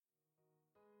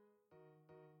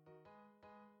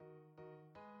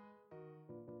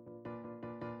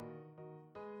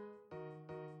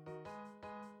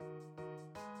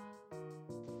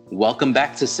Welcome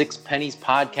back to Six Pennies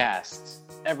Podcast.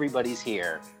 Everybody's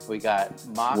here. We got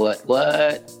Mock.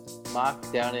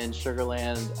 Mock down in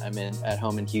Sugarland. I'm at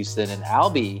home in Houston, and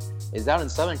Albie is out in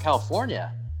Southern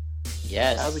California.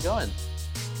 Yes. How's it going?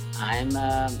 I'm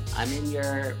in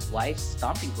your wife's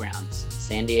stomping grounds,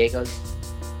 San Diego.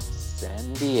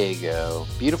 San Diego,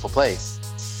 beautiful place.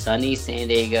 Sunny San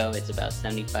Diego. It's about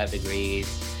 75 degrees.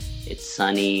 It's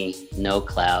sunny, no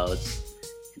clouds.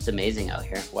 It's amazing out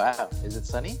here. Wow, is it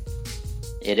sunny?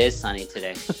 It is sunny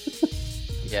today.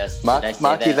 Yes. Mock, did I say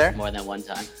Mock, that you there? more than one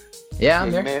time? Yeah,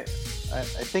 I'm here. I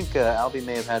think Albie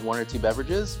may have had one or two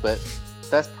beverages, but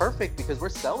that's perfect because we're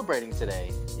celebrating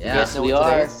today. Yeah. Yes, we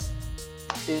are.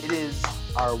 It is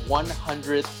our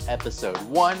 100th episode.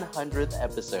 100th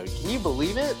episode. Can you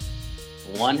believe it?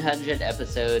 100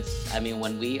 episodes. I mean,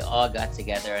 when we all got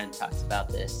together and talked about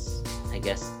this, I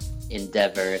guess,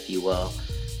 endeavor, if you will,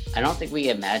 I don't think we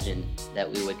imagined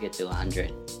that we would get to 100.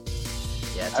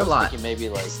 Yeah, it's I a was lot. thinking maybe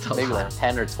like lot.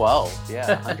 10 or 12. Yeah,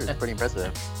 100 is pretty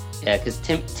impressive. Yeah, because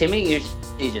Timmy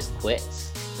usually just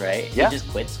quits, right? Yeah. He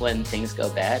just quits when things go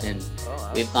bad, and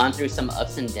Oh, we've gone through some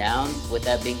ups and downs. With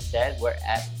that being said, we're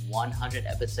at 100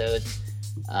 episodes,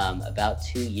 about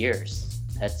 2 years.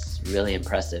 That's really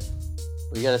impressive.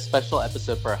 We got a special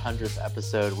episode for our 100th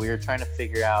episode. We were trying to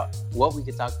figure out what we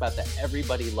could talk about that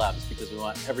everybody loves because we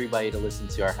want everybody to listen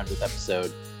to our 100th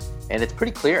episode. And it's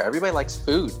pretty clear. Everybody likes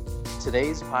food.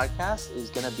 Today's podcast is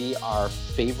going to be our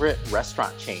favorite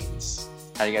restaurant chains.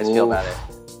 How do you guys feel about it?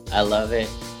 I love it.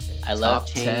 I love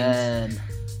Top chains. 10.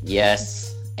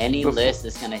 Yes. Any Before- list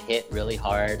is going to hit really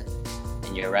hard.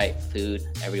 And you're right, food.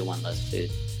 Everyone loves food.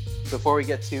 Before we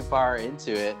get too far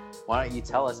into it, why don't you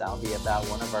tell us, Albie, about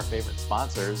one of our favorite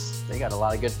sponsors? They got a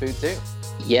lot of good food too.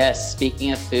 Yes,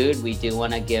 speaking of food, we do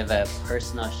want to give a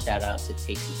personal shout out to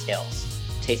Tasty Tales.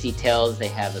 Tasty Tales, they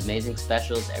have amazing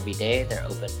specials every day. They're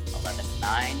open from 11 to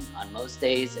 9 on most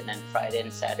days, and then Friday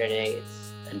and Saturday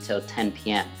it's until 10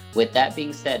 p.m. With that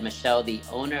being said, Michelle, the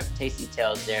owner of Tasty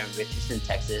Tales there in Richardson,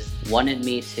 Texas, wanted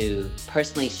me to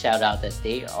personally shout out that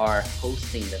they are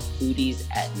hosting the Foodies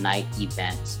at Night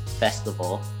event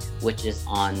festival, which is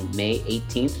on May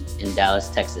 18th in Dallas,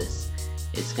 Texas.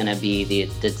 It's going to be the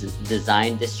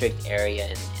Design District area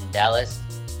in Dallas,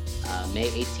 May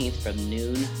 18th from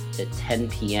noon to 10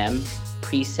 p.m.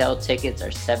 Pre-sale tickets are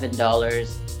 $7,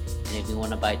 and if you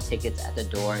want to buy tickets at the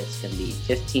door, it's going to be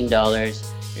 $15.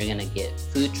 You're going to get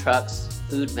food trucks,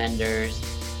 food vendors,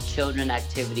 children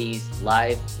activities,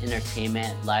 live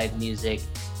entertainment, live music,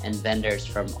 and vendors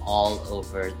from all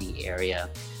over the area.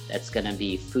 That's going to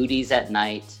be Foodies at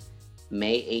Night,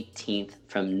 May 18th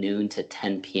from noon to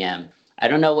 10 p.m. I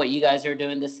don't know what you guys are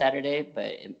doing this Saturday,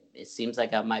 but it seems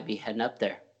like I might be heading up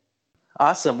there.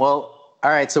 Awesome. Well,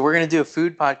 all right. So we're going to do a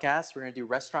food podcast. We're going to do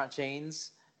restaurant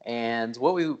chains. And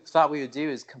what we thought we would do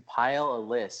is compile a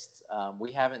list.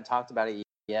 We haven't talked about it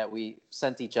yet. We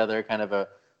sent each other kind of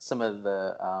some of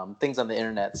the things on the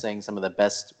internet saying some of the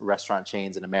best restaurant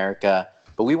chains in America.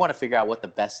 But we want to figure out what the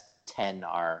best 10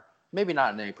 are. Maybe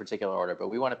not in any particular order, but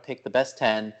we want to pick the best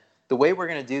 10. The way we're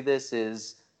going to do this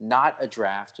is not a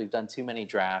draft. We've done too many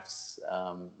drafts.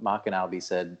 Mock and Albie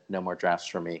said no more drafts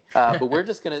for me. But we're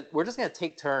just gonna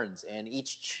take turns and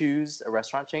each choose a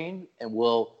restaurant chain, and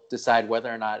we'll decide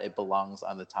whether or not it belongs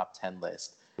on the top 10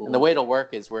 list. Ooh. And the way it'll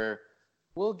work is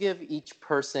we'll give each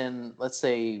person, let's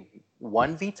say,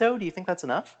 one veto. Do you think that's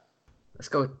enough? Let's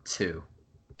go with 2.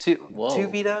 Whoa. Two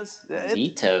vetoes?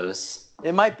 Vetoes.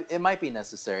 It might be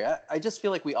necessary. I just feel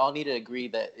like we all need to agree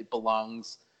that it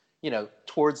belongs,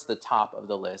 towards the top of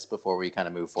the list before we kind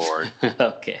of move forward.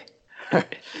 Okay.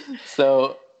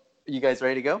 So, you guys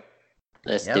ready to go?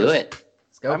 Let's do it.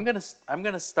 Let's go. I'm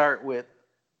gonna start with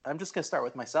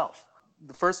myself.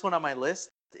 The first one on my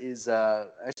list is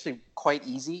actually quite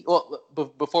easy. Well,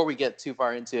 before we get too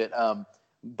far into it,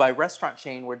 by restaurant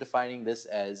chain, we're defining this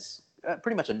as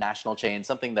pretty much a national chain,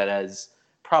 something that has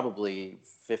probably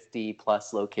 50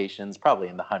 plus locations, probably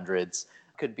in the hundreds.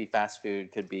 Could be fast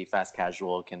food, could be fast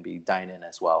casual, can be dine-in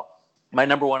as well. My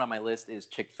number one on my list is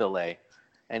Chick-fil-A.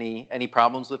 Any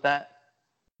problems with that?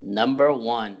 Number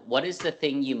one, what is the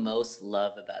thing you most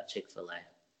love about Chick-fil-A?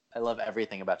 I love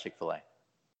everything about Chick-fil-A.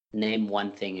 Name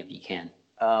one thing if you can.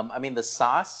 The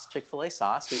sauce, Chick-fil-A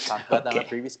sauce. We talked about that on a Okay.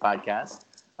 previous podcast.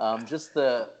 Just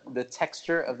the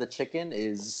texture of the chicken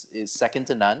is second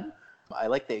to none. I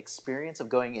like the experience of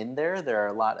going in there. There are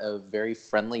a lot of very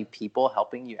friendly people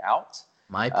helping you out.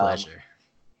 My pleasure.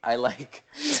 I like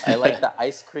the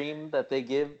ice cream that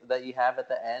you have at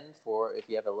the end for if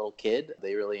you have a little kid.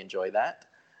 They really enjoy that.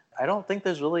 I don't think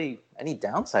there's really any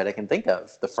downside I can think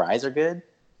of. The fries are good.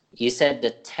 You said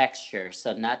the texture,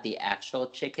 so not the actual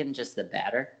chicken, just the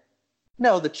batter?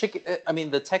 No, the chicken. I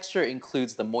mean, the texture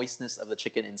includes the moistness of the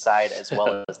chicken inside as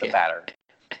well as the Okay. batter.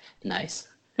 Nice.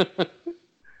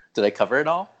 Did I cover it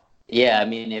all? Yeah, I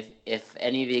mean, if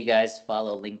any of you guys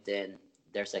follow LinkedIn,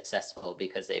 they're successful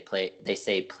because they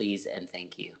say please and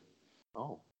thank you.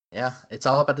 Oh. Yeah, it's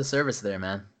all about the service there,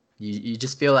 man. You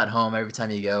just feel at home every time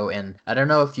you go, and I don't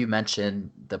know if you mentioned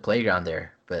the playground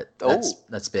there, but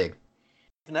that's big.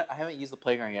 I haven't used the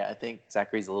playground yet. I think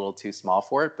Zachary's a little too small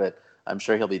for it, but I'm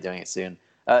sure he'll be doing it soon.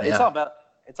 It's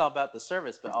all about the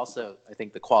service, but also I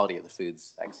think the quality of the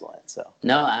food's excellent. So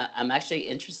No, I'm actually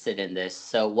interested in this.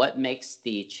 So, what makes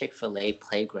the Chick-fil-A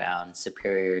playground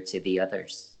superior to the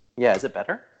others? yeah, is it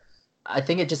better? I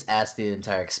think it just adds to the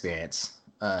entire experience.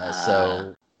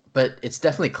 But it's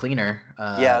definitely cleaner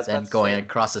than going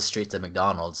across the street to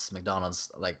McDonald's. McDonald's,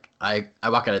 like I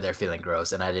walk out of there feeling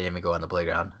gross, and I didn't even go on the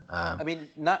playground. I mean,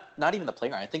 not even the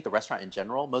playground. I think the restaurant in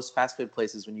general. Most fast food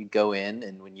places, when you go in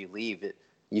and when you leave,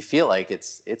 you feel like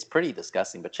it's pretty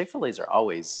disgusting. But Chick-fil-A's are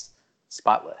always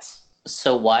spotless.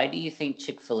 So, why do you think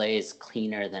Chick-fil-A is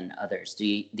cleaner than others? Do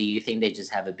you think they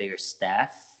just have a bigger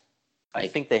staff? I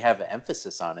think they have an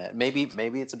emphasis on it. Maybe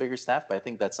it's a bigger staff, but I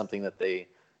think that's something that they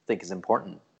think is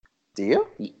important. Do you?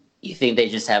 You think they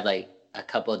just have like a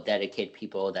couple of dedicated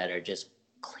people that are just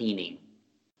cleaning?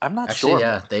 I'm not Actually, sure.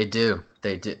 Yeah, they do.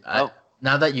 They do. Oh.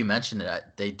 Now that you mention it,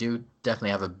 they do definitely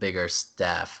have a bigger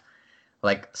staff.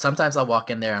 Like sometimes I'll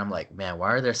walk in there and I'm like, man,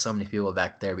 why are there so many people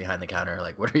back there behind the counter?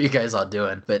 Like, what are you guys all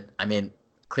doing? But I mean,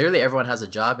 clearly everyone has a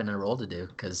job and a role to do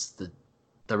because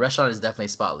the restaurant is definitely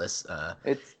spotless.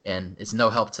 And it's no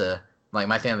help to like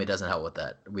my family doesn't help with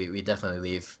that. We definitely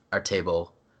leave our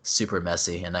table super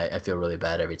messy, and I feel really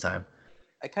bad every time.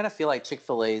 I kind of feel like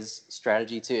Chick-fil-A's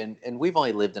strategy too, and we've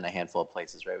only lived in a handful of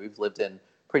places, right? We've lived in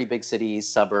pretty big cities,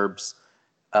 suburbs.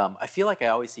 I feel like I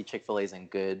always see Chick-fil-A's in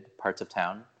good parts of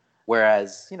town,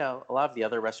 whereas a lot of the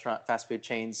other restaurant fast food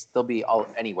chains, they'll be all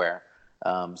anywhere.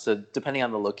 So depending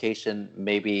on the location,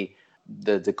 maybe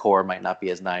the decor might not be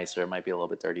as nice, or it might be a little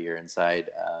bit dirtier inside.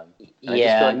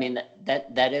 I mean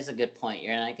that is a good point.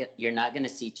 You're not going to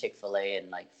see Chick-fil-A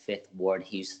in like Fifth Ward,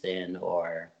 Houston,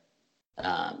 or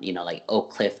like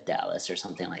Oak Cliff, Dallas, or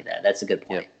something like that. That's a good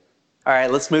point. Yep. All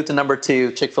right, let's move to number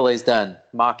 2. Chick-fil-A's done.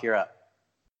 Mock, you're up.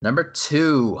 Number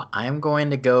 2, I'm going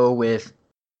to go with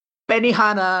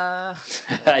Benihana.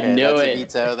 I knew it.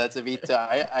 That's a veto.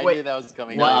 I knew that was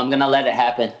coming. No, I'm gonna let it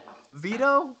happen.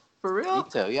 Veto? For real?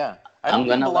 Veto, yeah. I'm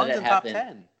gonna let it happen.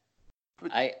 Top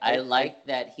 10. I like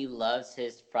that he loves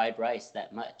his fried rice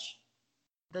that much.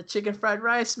 The chicken fried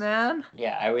rice, man.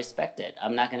 Yeah, I respect it.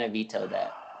 I'm not gonna veto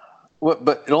that.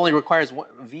 But it only requires one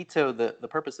veto. The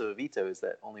purpose of a veto is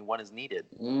that only one is needed.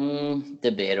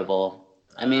 Debatable.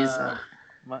 I mean,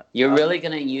 you're really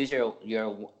gonna use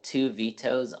your 2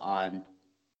 vetoes on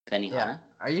Benihana? Yeah.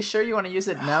 Are you sure you want to use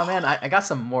it now, man? I got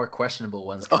some more questionable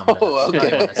ones coming up.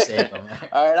 Okay. I want to save them.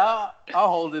 All right, I'll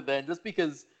hold it then, just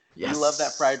because you love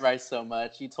that fried rice so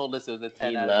much. You told us it was a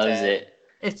 10 out of 10. He loves it.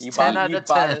 It's 10 out of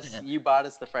 10. You bought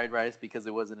us the fried rice because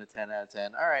it wasn't a 10 out of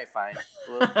 10. All right, fine.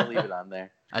 We'll leave it on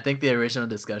there. I think the original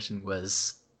discussion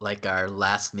was like our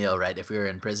last meal, right? If we were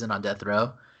in prison on death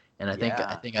row. And I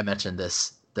think I mentioned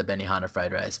this, the Benihana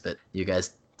fried rice, but you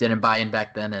guys didn't buy in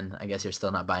back then, and I guess you're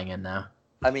still not buying in now.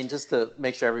 I mean, just to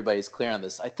make sure everybody's clear on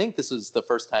this, I think this was the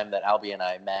first time that Albie and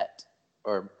I met,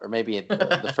 or maybe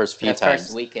the first few times.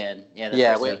 First weekend.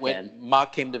 When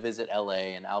Mock came to visit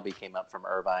LA and Albie came up from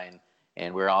Irvine,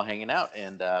 and we were all hanging out,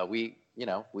 and we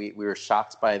were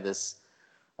shocked by this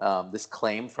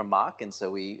claim from Mock, and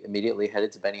so we immediately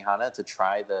headed to Benihana to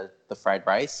try the fried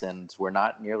rice, and we're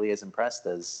not nearly as impressed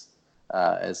as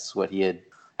what he had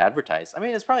advertised. I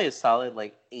mean, it's probably a solid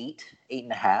like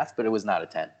 8.5, but it was not a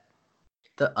 10.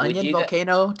 The onion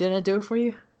volcano didn't do it for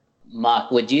you? Mock,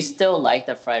 would you still like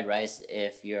the fried rice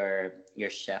if your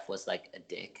chef was like a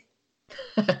dick?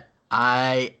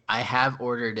 I have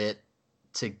ordered it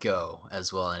to go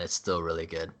as well, and it's still really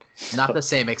good. Not the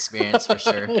same experience for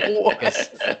sure,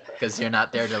 because you're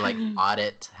not there to like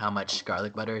audit how much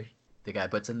garlic butter the guy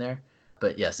puts in there.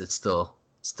 But yes, it's still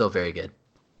very good.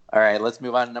 All right, let's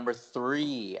move on to number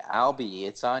 3. Albie,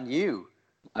 it's on you.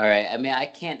 All right. I mean, I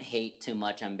can't hate too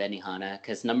much on Benihana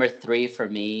because number 3 for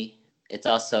me, it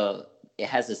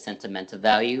has a sentimental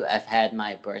value. I've had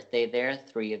my birthday there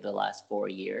 3 of the last 4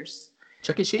 years.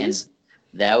 Chuck E. Cheese?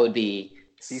 And that would be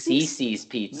Cece's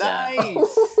Pizza.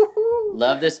 Nice.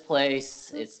 Love this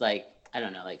place. It's like, I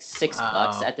don't know, like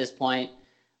 $6 at this point.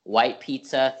 White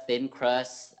pizza, thin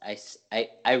crust.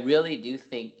 I really do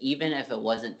think even if it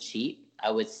wasn't cheap, I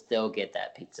would still get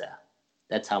that pizza.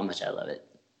 That's how much I love it.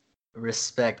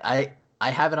 Respect. I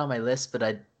have it on my list, but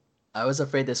I was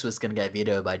afraid this was gonna get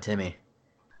vetoed by Timmy.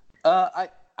 I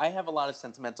have a lot of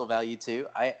sentimental value too.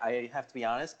 I have to be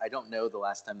honest. I don't know the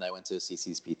last time that I went to a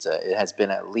CC's Pizza. It has been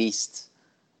at least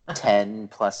 10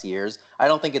 plus years. I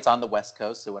don't think it's on the West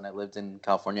Coast. So when I lived in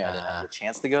California, I didn't have the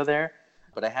chance to go there.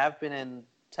 But I have been in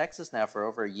Texas now for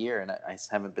over a year, and I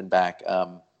haven't been back.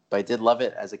 But I did love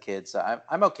it as a kid, so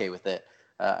I'm okay with it.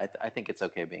 I think it's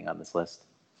okay being on this list.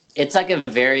 It's like a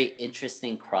very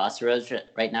interesting crossroads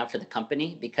right now for the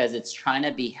company because it's trying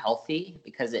to be healthy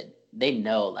because they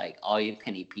know like all you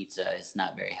can eat pizza is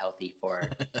not very healthy for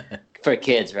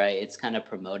kids, right? It's kind of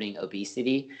promoting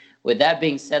obesity. With that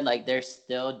being said, like they're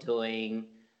still doing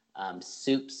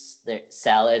soups, their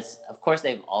salads. Of course,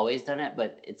 they've always done it,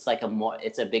 but it's like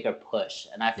it's a bigger push.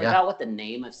 And I forgot what the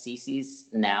name of CC's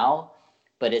now,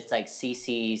 but it's like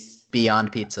CC's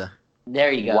Beyond Pizza.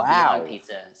 There you go. Wow. Beyond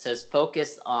Pizza. So it's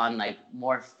focused on like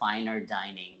more finer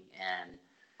dining.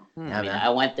 And I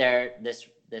went there this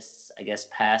I guess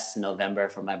past November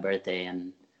for my birthday,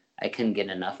 and I couldn't get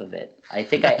enough of it. I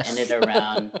think I ended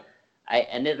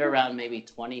around maybe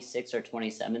 26 or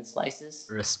 27 slices.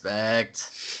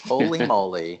 Respect. Holy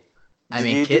moly. I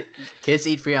mean, kids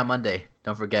eat free on Monday.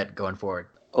 Don't forget going forward.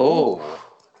 Oh.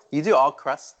 You do all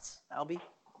crusts, Albie?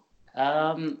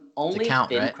 Only count,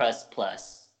 thin right? crust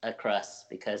plus a crust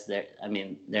because they're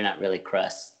not really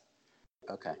crust.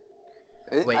 Okay.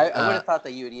 Wait, I would have thought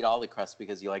that you would eat all the crust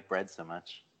because you like bread so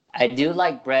much. I do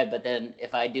like bread, but then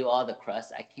if I do all the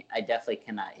crust, I definitely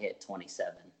cannot hit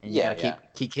 27. And you gotta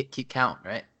keep count,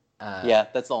 right? Yeah,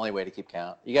 that's the only way to keep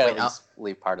count. You gotta at least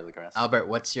leave part of the crust. Albert,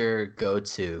 what's your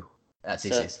go-to at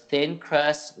CC's? So thin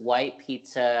crust, white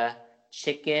pizza,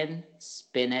 chicken,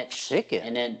 spinach,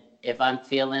 and then if I'm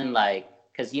feeling like,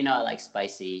 because I like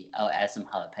spicy, I'll add some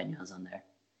jalapenos on there.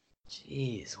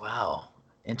 Jeez, wow,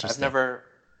 interesting.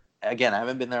 I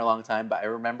haven't been there a long time, but I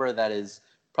remember that is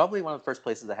probably one of the first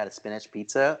places I had a spinach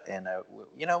pizza, and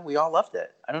we all loved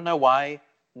it. I don't know why,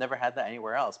 never had that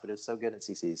anywhere else, but it was so good at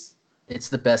CC's. It's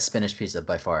the best spinach pizza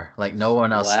by far. Like no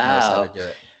one else knows how to do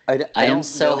it. I am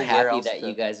so happy that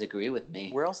you guys agree with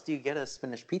me. Where else do you get a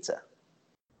spinach pizza?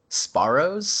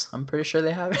 Sparrows, I'm pretty sure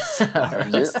they have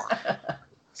it.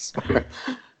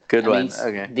 Good one.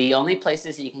 Okay. The only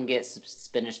places you can get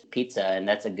spinach pizza, and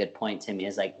that's a good point, Timmy,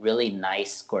 is like really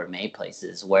nice gourmet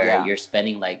places where you're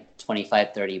spending like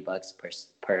 $25-$30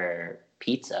 per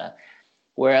pizza.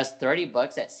 Whereas $30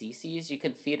 at CC's, you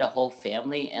can feed a whole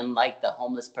family and like the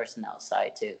homeless person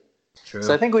outside too. True.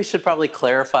 So I think we should probably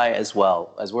clarify as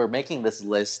well, as we're making this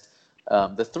list,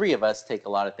 the three of us take a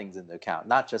lot of things into account,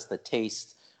 not just the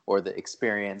taste or the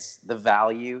experience. The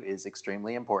value is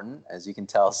extremely important. As you can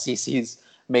tell, CC's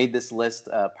made this list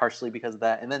partially because of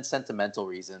that, and then sentimental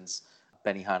reasons.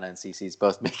 Benihana and CC's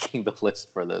both making the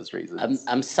list for those reasons.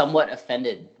 I'm somewhat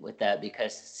offended with that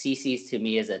because CC's to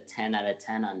me is a 10 out of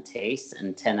 10 on taste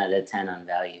and 10 out of 10 on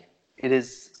value. It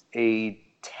is a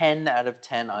 10 out of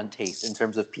 10 on taste in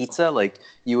terms of pizza. Like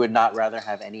you would not rather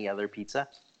have any other pizza?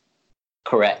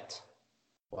 Correct.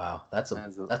 Wow, that's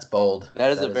bold.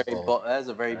 That is a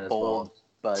very bold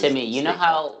Timmy, you know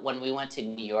how when we went to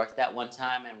New York that one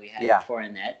time and we had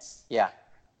coronettes? Yeah.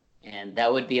 And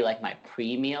that would be like my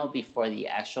pre-meal before the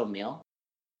actual meal.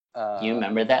 Do you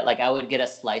remember that? Like I would get a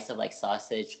slice of like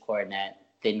sausage, coronet,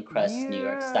 thin crust, New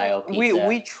York style pizza.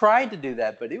 We tried to do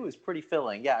that, but it was pretty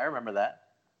filling. Yeah, I remember that.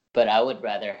 But I would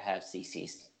rather have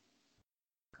CC's.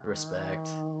 Respect.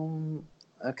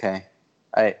 Okay.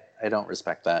 I don't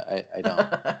respect that. I don't.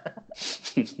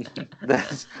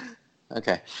 That's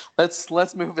okay.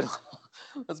 Let's move it along.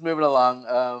 Let's move it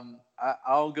along.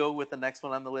 I'll go with the next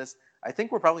one on the list. I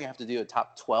think we're probably going to have to do a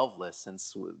top 12 list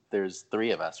since there's three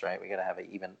of us, right? We got to have it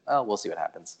even. Oh, we'll see what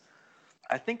happens.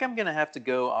 I think I'm going to have to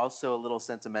go also a little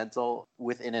sentimental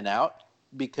with In-N-Out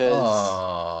because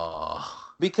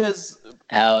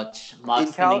ouch.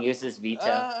 Mox gonna use his veto.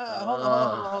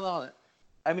 Hold on.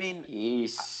 I mean,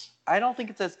 I don't think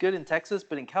it's as good in Texas,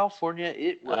 but in California,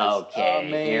 it was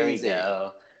amazing. Here we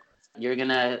go. You're going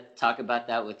to talk about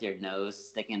that with your nose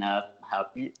sticking up, how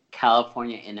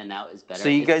California In-N-Out is better. So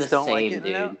you guys don't like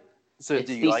In-N-Out? So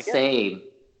do you like it? It's the same.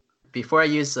 Before I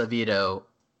use a veto,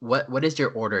 what is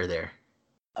your order there?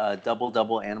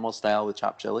 Double animal style with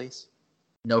chopped chilies.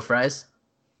 No fries?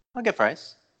 I'll get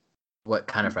fries. What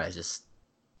kind of fries? Just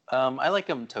I like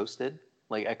them toasted,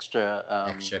 like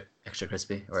extra extra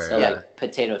crispy, or like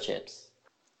potato chips.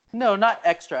 No, not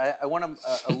extra. I want them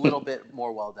a little bit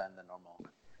more well done than normal.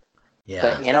 Yeah,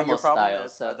 but animal style.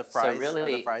 So the fries, really,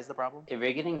 are the fries the problem? If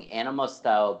you're getting animal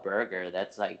style burger,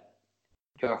 that's like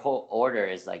your whole order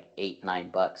is like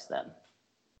 $8-9 then.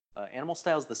 Animal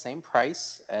style is the same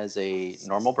price as a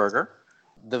normal burger.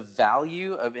 The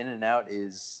value of In-N-Out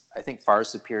is, I think, far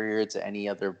superior to any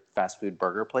other fast food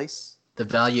burger place. The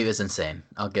value is insane.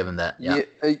 I'll give him that. Yeah.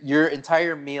 Your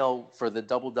entire meal for the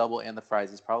double and the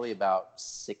fries is probably about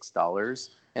 $6,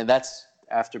 and that's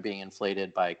after being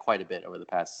inflated by quite a bit over the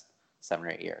past 7 or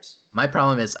 8 years. My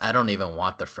problem is I don't even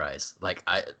want the fries. Like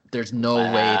there's no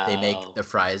way they make the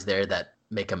fries there that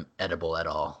make them edible at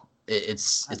all.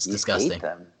 It's disgusting. Hate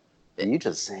them. You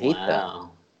just hate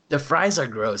them. The fries are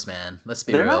gross, man. Let's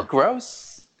be They're real. not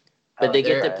gross. But they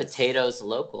get the potatoes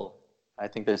local. I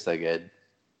think they're so good.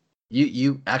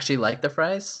 You actually like the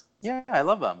fries? Yeah, I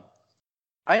love them.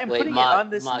 I am putting it on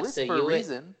this list for a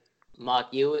reason. Mark,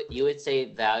 you would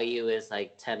say value is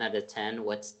like 10 out of 10.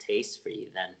 What's taste for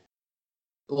you then?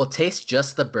 Well, taste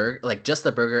just the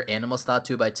burger animal style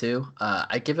 2x2.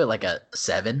 I give it like a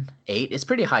 7, 8. It's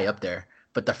pretty high up there.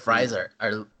 But the fries are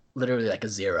literally like a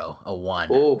 0, a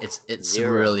 1. Ooh, it's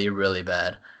 0. really, really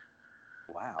bad.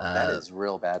 Wow, that is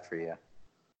real bad for you.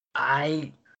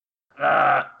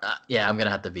 Yeah, I'm gonna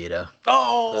have to veto.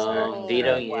 Oh,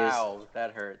 veto wow,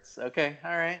 that hurts. Okay,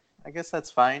 all right. I guess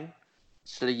that's fine.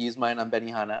 Should have used mine on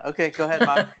Benihana. Okay, go ahead,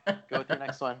 Mark. Go with your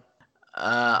next one.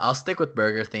 I'll stick with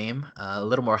burger theme. A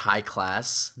little more high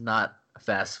class, not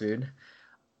fast food.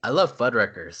 I love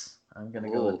Fuddruckers. I'm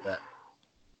gonna go with that.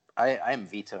 I'm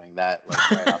vetoing that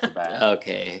right off the bat.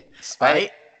 Okay.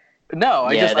 Spite? No,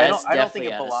 I don't think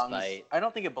it out of belongs. spite. I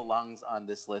don't think it belongs on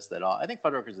this list at all. I think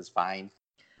Fuddruckers is fine.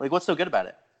 Like, what's so good about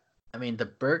it? I mean, the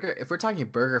burger. If we're talking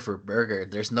burger for burger,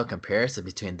 there's no comparison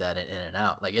between that and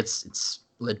In-N-Out. Like, it's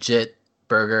legit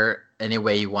burger any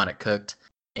way you want it cooked,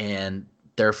 and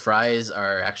their fries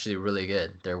are actually really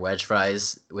good. Their wedge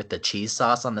fries with the cheese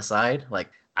sauce on the side. Like,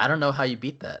 I don't know how you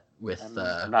beat that with. I'm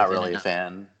not with really In-N-Out. a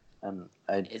fan.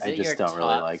 I Is it just your don't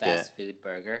really like fast it. food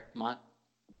burger, Mark?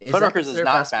 Fuddruckers is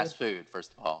not fast food,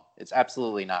 first of all. It's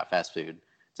absolutely not fast food.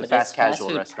 It's a fast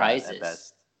casual restaurant at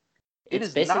best.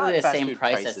 It's basically the same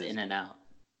price as In-N-Out.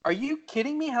 Are you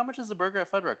kidding me? How much is a burger at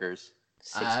Fuddruckers?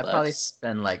 I probably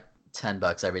spend like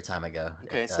 $10 every time I go.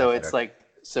 Okay, so it's like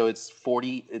it's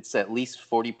 40. It's at least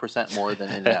 40% more than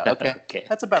In-N-Out. Okay,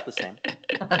 that's about the same.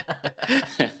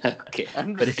 Okay,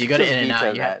 but if you go to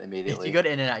In-N-Out,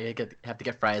 you have to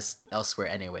get fries elsewhere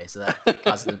anyway, so that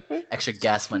causes extra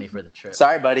gas money for the trip.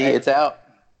 Sorry, buddy, it's out.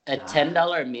 A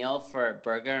 $10 meal for a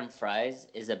burger and fries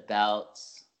is about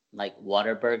like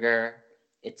Whataburger.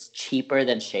 It's cheaper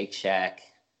than Shake Shack.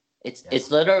 It's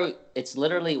literally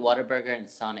Whataburger and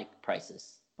Sonic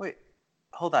prices. Wait,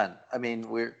 hold on. I mean,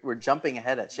 we're jumping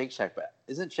ahead at Shake Shack, but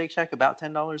isn't Shake Shack about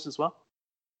 $10 as well?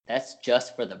 That's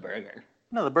just for the burger.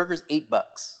 No, the burger's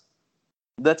 $8.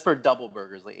 That's for double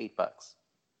burgers, like $8.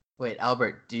 Wait,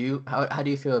 Albert, how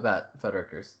do you feel about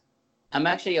Fuddruckers? I'm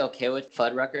actually okay with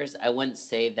Fuddruckers. I wouldn't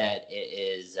say that it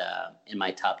is in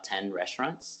my top 10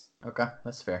 restaurants. Okay,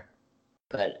 that's fair.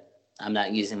 But I'm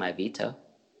not using my veto.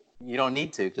 You don't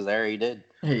need to, because I already did.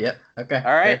 Yep. Okay.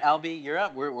 All right, Albie, you're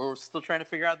up. We're still trying to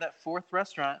figure out that fourth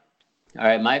restaurant. All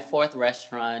right, my fourth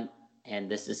restaurant, and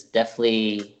this is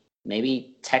definitely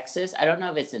maybe Texas. I don't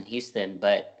know if it's in Houston,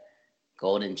 but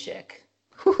Golden Chick.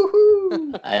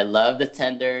 I love the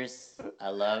tenders. I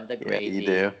love the gravy. Yeah, you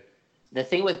do. The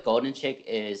thing with Golden Chick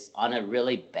is on a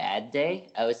really bad day,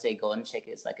 I would say Golden Chick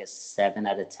is like a 7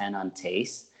 out of 10 on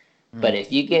taste. But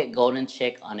if you get Golden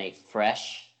Chick on a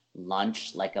fresh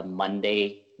lunch, like a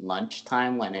Monday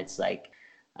lunchtime when it's like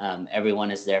everyone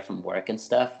is there from work and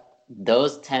stuff,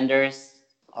 those tenders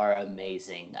are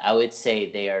amazing. I would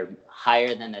say they are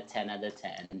higher than a 10 out of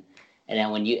 10. And then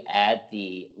when you add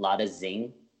the Lotta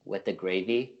Zing with the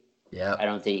gravy, I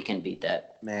don't think you can beat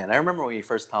that. Man, I remember when you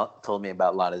first told me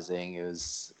about Lotta Zing. It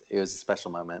was a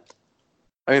special moment.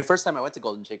 I mean, the first time I went to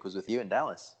Golden Chick was with you in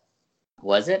Dallas.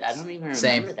 Was it? I don't even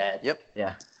remember that. Yep.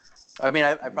 Yeah. I mean,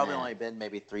 I've probably only been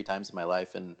maybe 3 times in my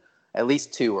life, and at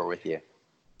least 2 were with you.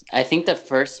 I think the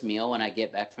first meal when I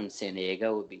get back from San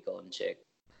Diego would be Golden Chick.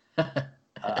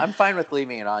 I'm fine with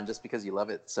leaving it on just because you love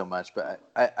it so much, but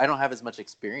I don't have as much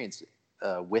experience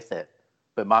with it.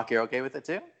 But Mock, you're okay with it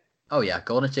too? Oh yeah,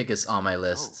 Golden Chick is on my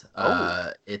list.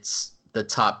 It's the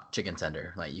top chicken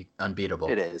tender, like unbeatable.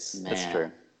 It is. Man. That's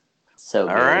true. So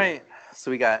good. All right. So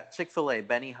we got Chick-fil-A,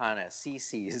 Benihana,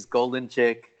 CC's, Golden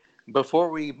Chick. Before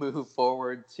we move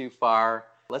forward too far,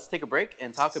 let's take a break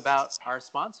and talk about our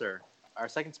sponsor. Our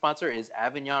second sponsor is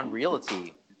Avignon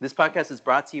Realty. This podcast is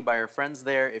brought to you by our friends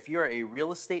there. If you are a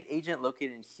real estate agent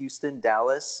located in Houston,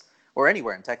 Dallas, or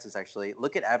anywhere in Texas, actually,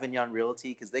 look at Avignon Realty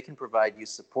because they can provide you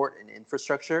support and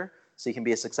infrastructure so you can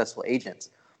be a successful agent.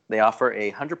 They offer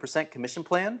a 100% commission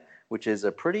plan, which is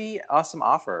a pretty awesome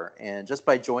offer. And just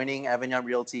by joining Avignon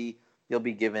Realty, you'll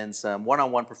be given some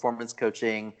one-on-one performance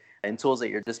coaching, and tools at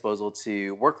your disposal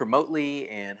to work remotely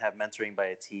and have mentoring by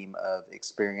a team of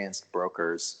experienced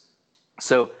brokers.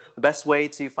 So the best way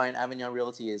to find Avignon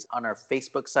Realty is on our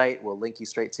Facebook site. We'll link you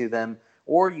straight to them.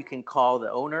 Or you can call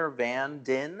the owner, Van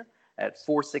Din, at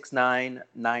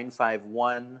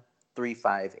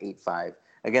 469-951-3585.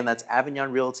 Again, that's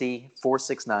Avignon Realty,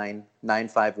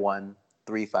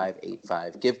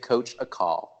 469-951-3585. Give Coach a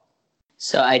call.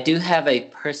 So I do have a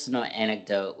personal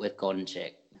anecdote with Golden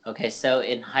Chick. Okay, so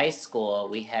in high school,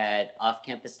 we had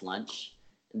off-campus lunch.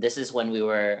 This is when we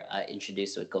were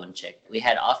introduced with Golden Chick. We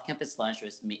had off-campus lunch,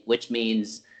 which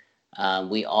means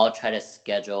we all try to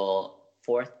schedule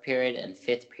fourth period and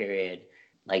fifth period,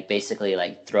 like basically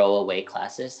like throwaway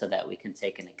classes so that we can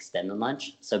take an extended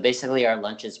lunch. So basically our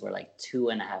lunches were like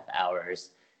 2.5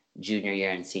 hours junior year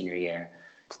and senior year.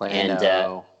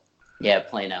 Plano. And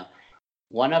Plano.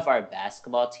 One of our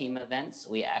basketball team events,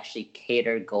 we actually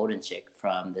catered Golden Chick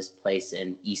from this place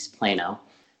in East Plano.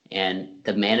 And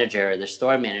the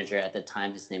store manager at the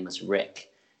time, his name was Rick.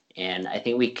 And I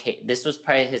think this was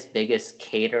probably his biggest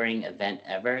catering event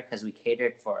ever because we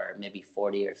catered for maybe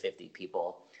 40 or 50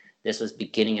 people. This was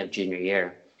beginning of junior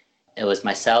year. It was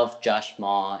myself, Josh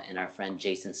Maw, and our friend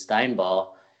Jason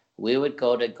Steinball. We would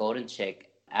go to Golden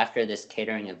Chick after this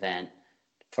catering event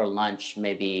for lunch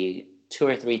maybe 2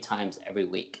 or 3 times every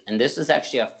week. And this was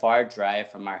actually a far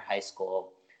drive from our high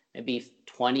school, maybe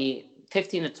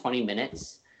 15 to 20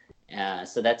 minutes.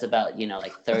 So that's about,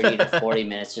 like 30 to 40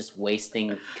 minutes just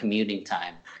wasting commuting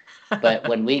time. But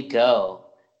when we go,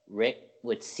 Rick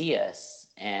would see us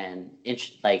and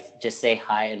just say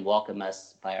hi and welcome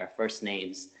us by our first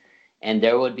names. And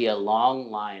there would be a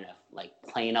long line of like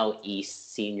Plano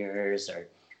East seniors or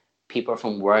people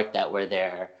from work that were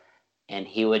there. And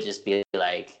he would just be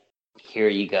like, here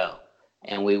you go.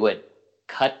 And we would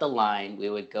cut the line. We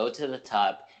would go to the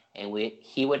top. And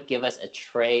he would give us a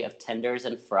tray of tenders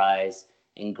and fries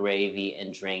and gravy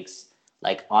and drinks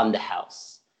like on the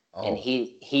house. Oh. And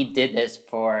he did this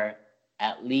for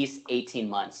at least 18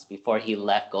 months before he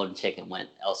left Golden Chick and went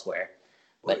elsewhere.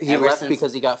 But he left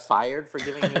because he got fired for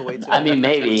giving you away to I mean,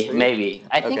 maybe.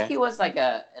 I think he was like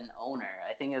an owner.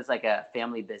 I think it was like a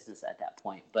family business at that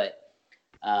point. But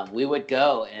we would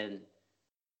go and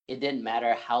it didn't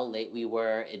matter how late we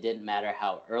were. It didn't matter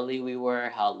how early we were,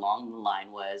 how long the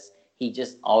line was. He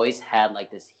just always had like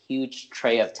this huge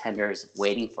tray of tenders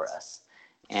waiting for us.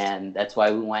 And that's why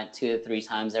we went 2 to 3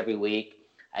 times every week.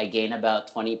 I gained about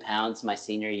 20 pounds my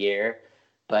senior year,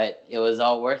 but it was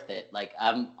all worth it. Like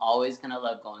I'm always going to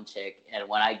love Golden Chick. And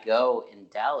when I go in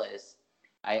Dallas,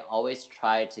 I always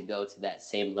try to go to that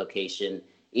same location,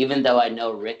 even though I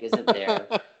know Rick isn't there.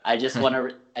 I just want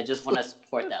to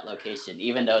support that location,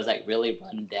 even though it's like really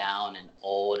run down and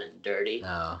old and dirty.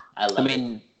 Oh. I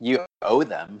mean, you owe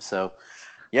them, so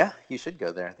yeah, you should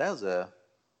go there. That's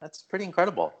pretty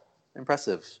incredible,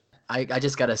 impressive. I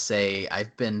just gotta say,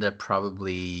 I've been to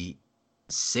probably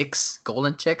 6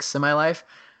 Golden Chicks in my life.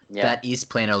 Yeah. That East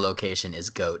Plano location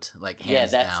is GOAT, like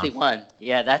hands down. Yeah, that's the one.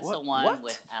 Yeah, that's the one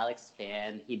with Alex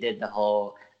Fan. He did the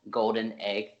whole golden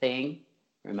egg thing.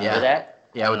 Remember that?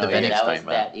 Yeah, with the vending. That was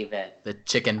that event. The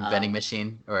chicken vending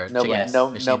machine, or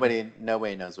nobody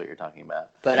knows what you're talking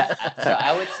about. But so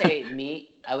I would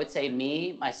say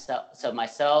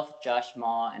myself, Josh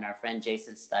Maw, and our friend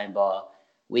Jason Steinball,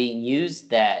 we used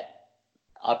that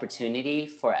opportunity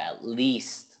for at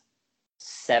least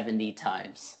 70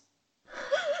 times.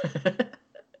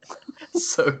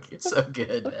 so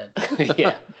good, man.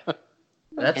 Yeah.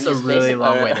 That's a really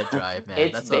long way to drive, man.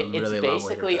 It's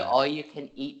basically all you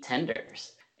can eat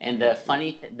tenders. And the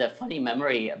funny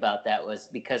memory about that was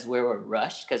because we were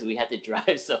rushed because we had to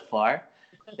drive so far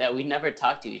that we never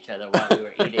talked to each other while we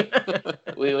were eating.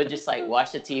 We would just like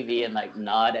watch the TV and like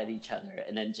nod at each other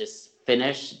and then just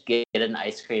finish, get an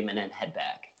ice cream, and then head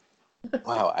back.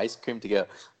 Wow, ice cream to go.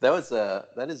 That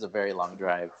is a very long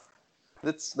drive.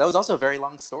 That was also a very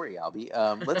long story, Albie.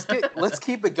 Let's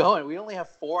keep it going. We only have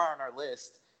 4 on our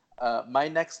list. My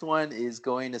next one is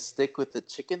going to stick with the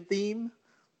chicken theme,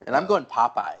 and I'm going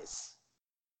Popeyes.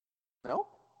 No?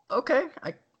 Okay.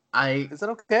 Is that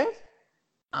okay?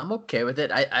 I'm okay with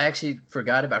it. I actually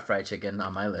forgot about fried chicken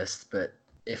on my list, but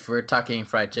if we're talking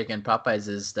fried chicken, Popeyes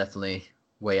is definitely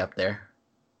way up there.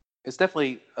 It's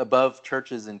definitely above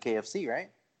Church's and KFC, right?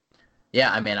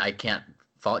 Yeah, I mean, I can't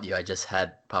fault you. I just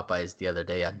had Popeyes the other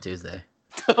day on Tuesday.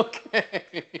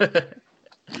 Okay.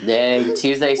 Dang,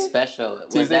 Tuesday special.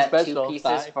 Was that special, 2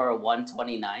 pieces for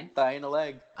 $129? Thigh and a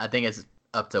leg. I think it's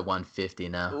up to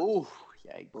 $150 now. Ooh,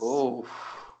 yikes. Ooh.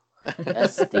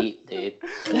 That's deep, dude.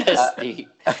 That's deep.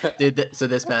 Dude, so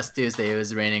this past Tuesday, it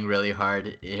was raining really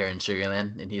hard here in Sugar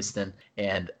Land in Houston,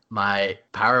 and my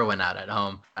power went out at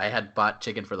home. I had bought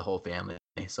chicken for the whole family,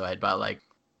 so I'd bought like,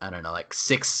 I don't know, like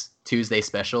 6 Tuesday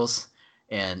specials,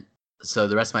 and so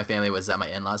the rest of my family was at my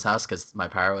in-laws' house because my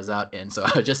power was out, and so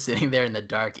I was just sitting there in the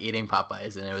dark eating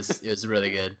Popeyes, and it was really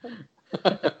good.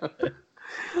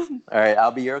 All right,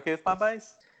 Albie, you're okay with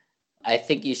Popeyes? I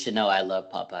think you should know I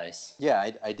love Popeyes.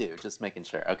 Yeah, I do. Just making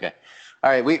sure. Okay.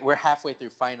 All right, we're halfway through.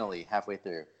 Finally, halfway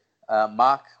through.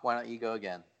 Mock, why don't you go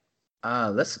again?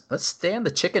 Let's stay on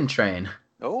the chicken train.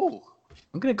 Oh,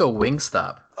 I'm gonna go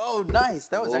Wingstop. oh, nice.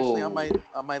 That was actually Whoa.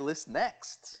 on my list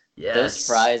next. Yes. Those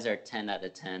fries are 10 out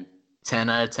of 10. 10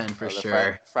 out of 10 for Oh, the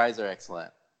sure. Fries are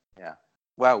excellent. Yeah.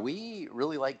 Wow, we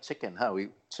really like chicken, huh?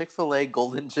 Chick-fil-A,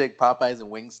 Golden Chick, Popeyes,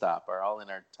 and Wingstop are all in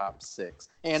our top 6,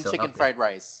 and So chicken up there. fried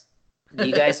rice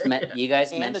You guys and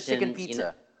mentioned the chicken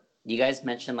pizza. You guys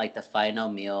mentioned like the final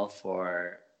meal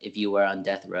for if you were on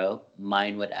death row.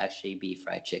 Mine would actually be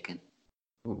fried chicken.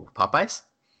 Ooh, Popeyes?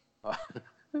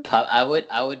 I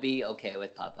would be okay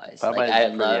with Popeyes. Popeyes Like is I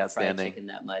pretty love fried outstanding. chicken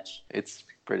that much. It's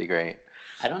pretty great.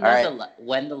 I don't All know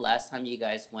when the last time you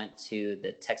guys went to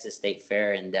the Texas State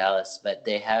Fair in Dallas, but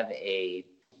they have a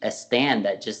stand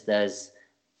that just does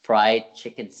fried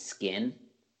chicken skin.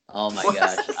 Oh my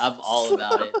gosh, I'm all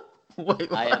about it.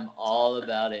 Wait, I am all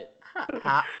about it.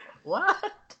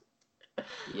 What?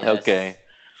 Yes. Okay.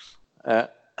 All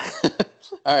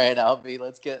right, Albie,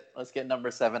 let's get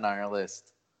number 7 on our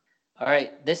list. All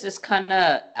right, this is kind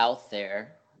of out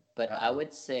there, but I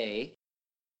would say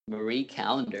Marie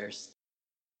Callender's.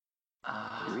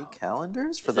 Three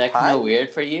calendars for Is the that kind pie? of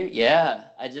weird for you? Yeah,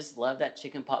 I just love that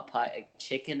chicken pot pie,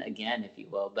 chicken again, if you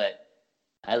will, but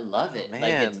I love it. Like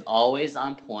it's man. always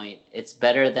on point. It's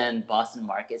better than Boston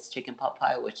Market's chicken pot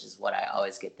pie, which is what I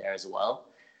always get there as well.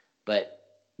 But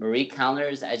Marie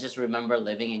Callender's, I just remember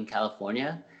living in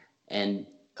California and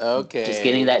Okay. just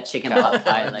getting that chicken pot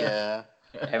pie like Yeah.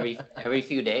 every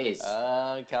few days.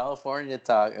 California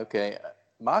talk. Okay.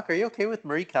 Mock, are you okay with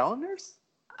Marie Callender's?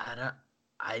 I don't.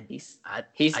 He's I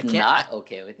can't, not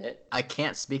okay with it. I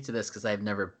can't speak to this because I've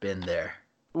never been there.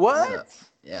 What?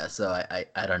 Yeah, so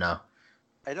I don't know.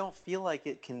 I don't feel like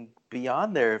it can be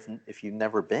on there if you've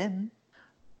never been.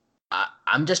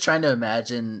 I'm just trying to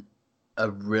imagine a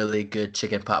really good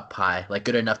chicken pot pie, like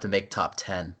good enough to make top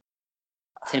 10.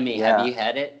 Timmy, Yeah. have you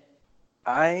had it?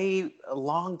 A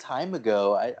long time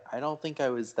ago, I don't think I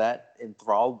was that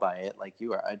enthralled by it like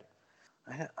you are.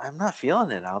 I'm not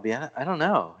feeling it, Albie. I don't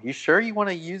know. You sure you want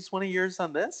to use one of yours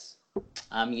on this?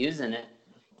 I'm using it.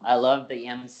 I love the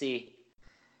MC.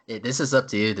 This is up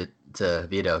to you to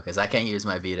veto because I can't use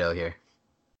my veto here.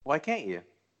 Why can't you?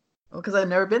 Well, because I've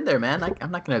never been there, man.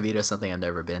 I'm not gonna veto something I've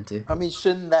never been to. I mean,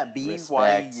 shouldn't that be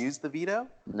why Respect. you use the veto?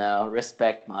 No,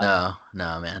 respect, Mod.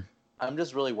 No, man. I'm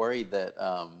just really worried that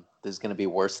there's going to be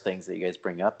worse things that you guys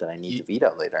bring up that I need to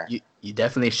veto later. You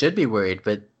definitely should be worried,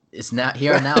 but it's not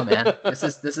here and now, man. This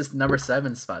is number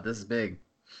 7 spot. This is big.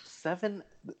 7.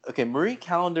 Okay, Marie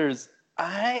Callender's.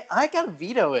 I gotta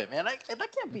veto it, man. That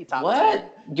can't be top 10.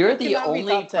 What? You're It the cannot be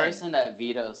only top 10. person that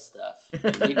vetoes stuff.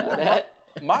 You know that?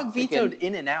 Mock vetoed Freaking-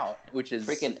 In and Out, which is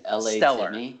Freaking LA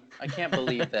stellar. Timmy. I can't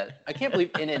believe that. I can't believe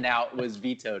In and Out was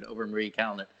vetoed over Marie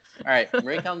Callender. All right,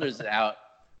 Marie Callender's out.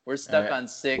 We're stuck All right. on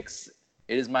 6.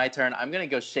 It is my turn. I'm gonna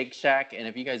go Shake Shack, and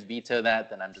if you guys veto that,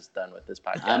 then I'm just done with this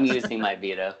podcast. I'm using my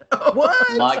veto.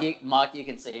 What? Mock, you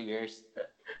can save yours.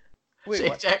 Wait,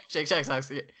 what? Shake Shack's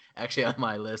actually on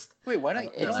my list. Wait, why don't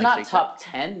you It's like not Shake Shack? top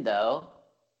 10 though.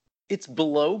 It's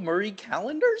below Marie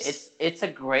Callender's? It's a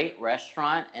great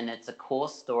restaurant and it's a cool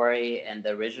story. And the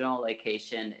original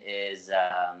location is at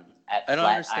I don't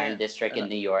Flatiron understand. District I in don't-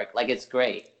 New York. Like it's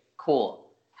great, cool.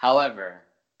 However,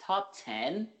 top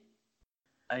 10,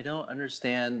 I don't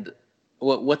understand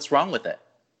what's wrong with it.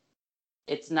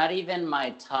 it's not even my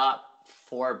top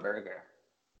 4 burger.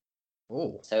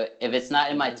 Oh, So if it's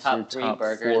not in my What's your top 3 top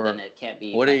burger, 4? then it can't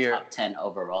be What my are your- top 10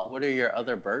 overall. What are your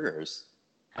other burgers?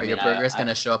 are your burgers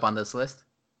gonna show up on this list?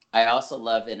 I also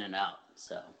love In-N-Out.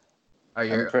 So Are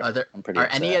your I'm pretty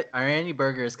upset. are any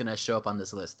burgers gonna show up on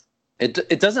this list?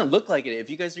 It doesn't look like it. If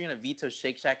you guys are gonna veto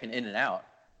Shake Shack and In and Out,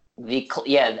 the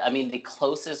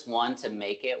closest one to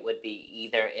make it would be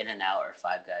either In-N-Out or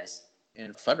Five Guys.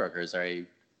 and Fuddruckers already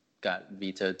got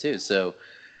vetoed too. So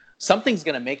something's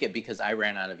gonna make it because I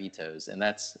ran out of vetoes, and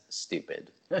that's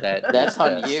stupid. That's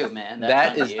on you, man. That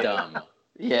That's on is you. dumb.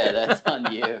 Yeah, that's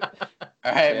on you.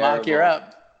 All right, Mark, you're Terrible.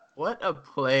 up. What a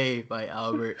play by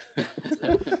Albert.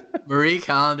 Marie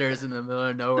Callender is in the middle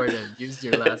of nowhere to use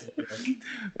your last.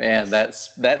 Man, that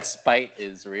spite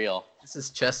is real. This is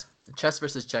chess Chess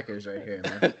versus checkers right here,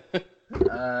 man.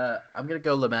 I'm gonna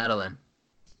go La Madeleine.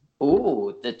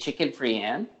 Ooh, the chicken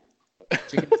Friand.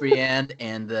 Chicken Friand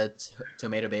and the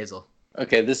tomato basil.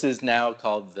 Okay, this is now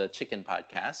called the Chicken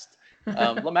Podcast.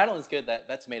 La Madeleine's good.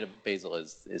 That tomato basil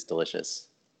is delicious.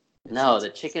 No, the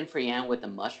chicken Friand with the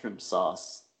mushroom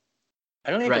sauce.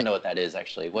 I don't even know what that is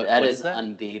actually. What is that?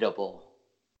 Unbeatable.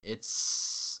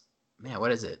 It's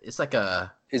what is it? It's like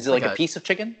a. Is it like a piece of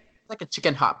chicken? It's like a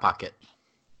chicken hot pocket.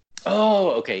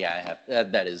 Oh, okay, yeah, I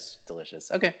have. That is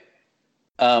delicious. Okay.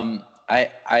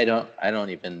 I don't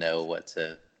even know what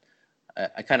to.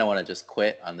 I kind of want to just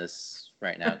quit on this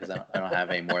right now because I don't have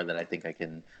any more that I think I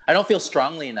can. I don't feel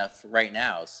strongly enough right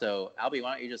now. So Albie,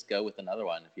 why don't you just go with another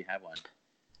one if you have one?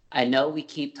 I know we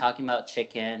keep talking about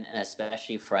chicken and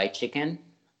especially fried chicken,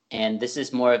 and this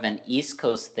is more of an East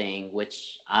Coast thing,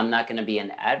 which I'm not going to be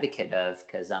an advocate of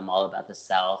because I'm all about the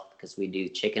South because we do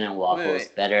chicken and waffles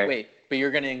better. Wait, but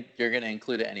you're gonna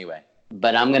include it anyway.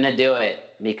 But I'm going to do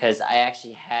it because I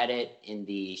actually had it in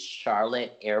the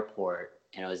Charlotte airport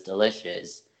and it was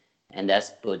delicious. And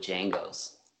that's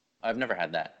Bojangles. I've never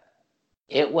had that.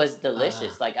 It was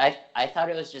delicious. Like I thought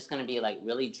it was just going to be like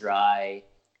really dry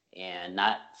and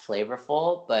not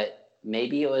flavorful, but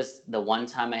maybe it was the one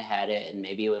time I had it and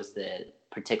maybe it was the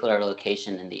particular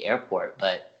location in the airport.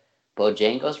 But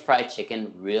Bojangles fried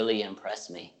chicken really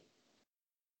impressed me.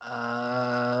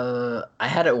 I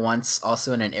had it once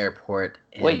also in an airport.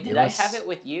 Wait, did I have it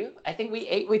with you? I think we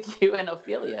ate with you and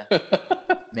Ophelia.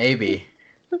 Maybe.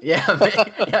 Yeah,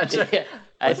 maybe. Yeah.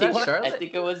 I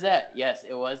think it was that. Yes,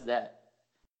 it was that.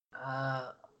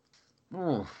 Top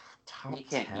you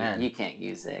can't 10. You can't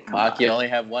use it. Mark, you only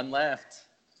have one left.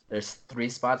 There's 3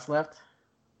 spots left.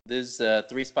 There's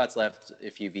 3 spots left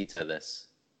if you veto this.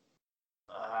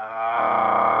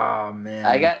 Oh man.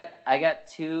 I got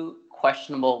 2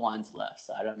 questionable ones left,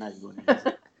 so I don't know if you want to use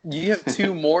it. You have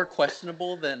 2 more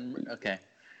questionable than okay.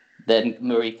 Than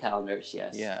Marie Callender's,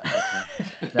 yes. Yeah.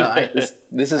 Okay. No,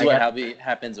 this is what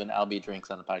happens when Albie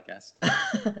drinks on the podcast.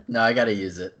 No, I gotta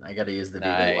use it. I gotta use the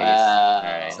veto. Nice. Wow. All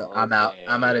right. So I'm out.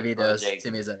 I'm out of vetoes. Okay.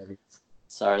 Timmy's out of vetoes.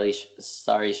 Sorry,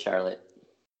 Charlotte.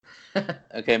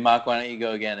 Okay, Mark, why don't you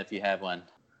go again if you have one?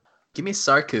 Give me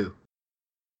Sarku.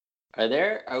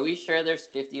 Are we sure there's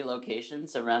 50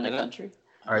 locations around the country?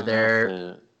 Are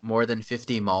there more than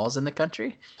 50 malls in the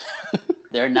country?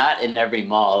 They're not in every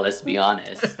mall, let's be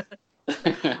honest.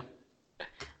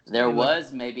 There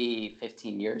was maybe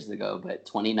 15 years ago, but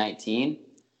 2019?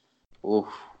 Oof,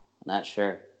 not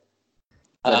sure.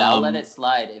 But I'll let it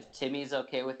slide if Timmy's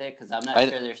okay with it, because I'm not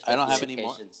sure there's 50 I don't have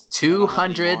locations.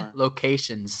 200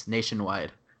 locations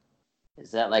nationwide.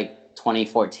 Is that like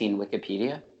 2014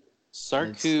 Wikipedia?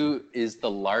 Sarku is the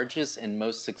largest and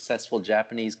most successful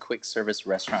Japanese quick service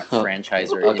restaurant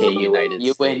franchisor in the United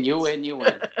States. You win. You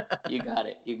got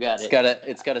it.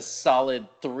 It's got a solid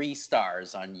 3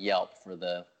 stars on Yelp for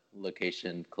the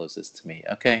location closest to me.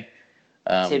 Okay.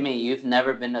 Timmy, you've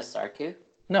never been to Sarku?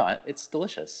 No, it's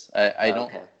delicious.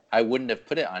 I wouldn't have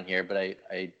put it on here, but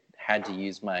I had to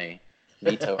use my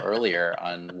veto earlier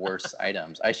on worse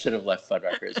items. I should have left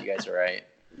Fuddruckers. You guys are right.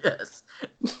 Yes.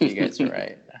 You guys are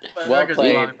right. Well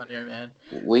played. Here, man.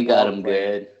 We got him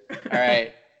good. All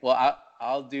right. Well,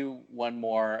 I'll do one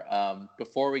more.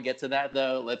 Before we get to that,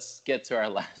 though, let's get to our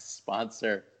last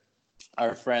sponsor,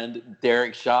 our friend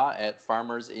Derek Shaw at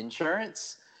Farmers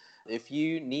Insurance. If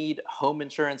you need home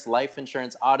insurance, life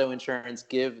insurance, auto insurance,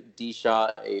 give D.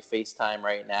 Shaw a FaceTime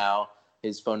right now.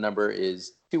 His phone number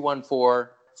is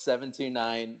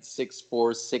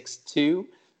 214-729-6462.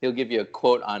 He'll give you a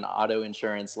quote on auto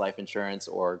insurance, life insurance,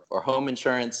 or home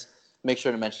insurance. Make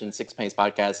sure to mention Six Pennies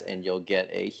Podcast, and you'll get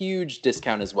a huge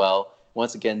discount as well.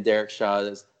 Once again, Derek Shaw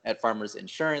is at Farmers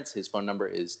Insurance. His phone number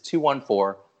is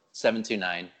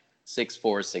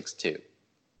 214-729-6462.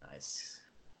 Nice.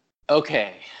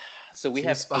 Okay, so we 2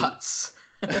 have spots.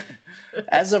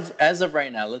 as of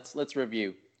right now, let's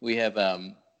review. We have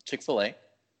Chick-fil-A.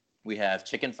 We have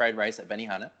chicken fried rice at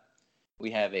Benihana. We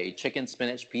have a chicken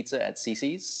spinach pizza at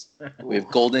Cici's. We have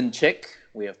Golden Chick.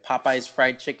 We have Popeye's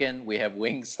fried chicken. We have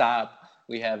Wingstop.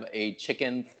 We have a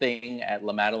chicken thing at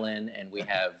La Madeleine, and we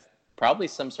have probably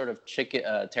some sort of chicken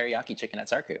teriyaki chicken at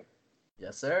Sarku.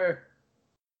 Yes, sir.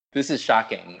 This is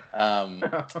shocking. I'm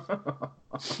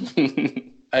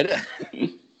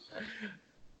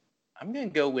gonna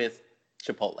go with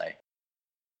Chipotle.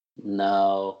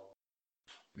 No.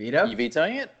 Veto? You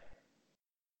vetoing it?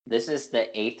 This is the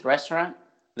 8th restaurant?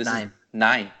 This 9. is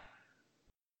 9.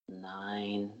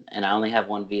 9. And I only have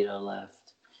 1 veto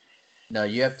left. No,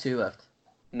 you have 2 left.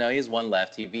 No, he has 1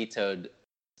 left. He vetoed.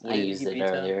 I used it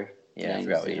earlier. Yeah, I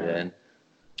forgot what you did.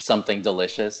 something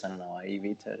delicious. I don't know why you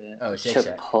vetoed it. Oh, Shake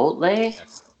Shack. Chipotle?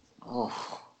 Yes.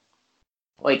 Oh.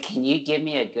 Wait, can you give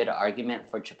me a good argument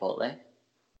for Chipotle?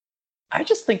 I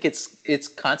just think it's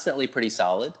constantly pretty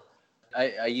solid.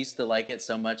 I used to like it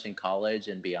so much in college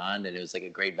and beyond, and it was like a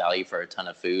great value for a ton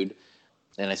of food.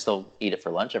 And I still eat it for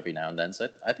lunch every now and then, so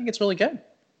I think it's really good.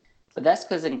 But that's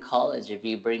because in college, if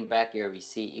you bring back your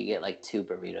receipt, you get like 2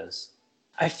 burritos.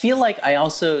 I feel like I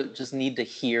also just need to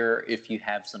hear if you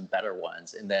have some better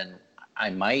ones, and then I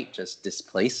might just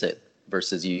displace it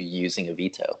versus you using a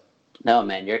veto. No,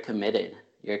 man, you're committed.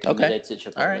 You're committed to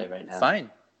Chipotle right now.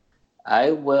 Fine.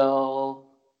 I will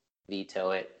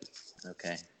veto it.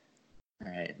 Okay.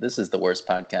 All right. This is the worst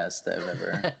podcast I've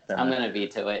ever been I'm on. going to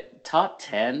veto it. Top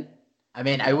 10? I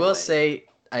mean, I will say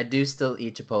I do still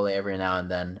eat Chipotle every now and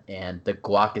then, and the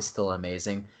guac is still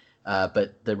amazing.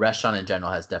 But the restaurant in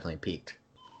general has definitely peaked.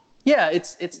 Yeah,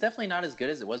 it's definitely not as good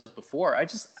as it was before.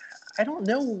 I don't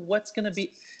know what's gonna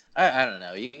be. I don't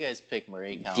know. You guys pick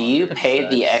Marie Callender's. Do you pay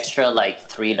the extra like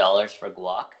 $3 for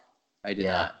guac? I do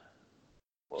Yeah. not.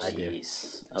 I do.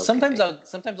 Jeez. Okay.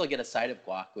 Sometimes I'll get a side of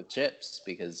guac with chips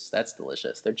because that's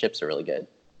delicious. Their chips are really good.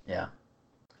 Yeah.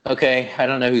 Okay, I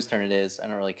don't know whose turn it is. I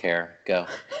don't really care. Go.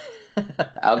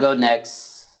 I'll go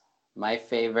next. My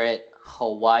favorite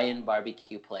Hawaiian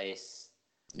barbecue place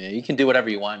Yeah, you can do whatever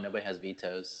you want. Nobody has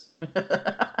vetoes.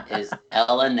 is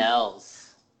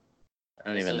L&L's. I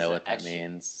don't This even was know an what that extra-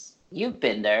 means. You've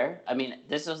been there. I mean,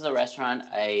 this was a restaurant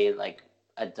I like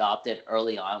adopted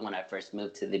early on when I first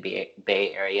moved to the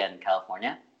Bay Area in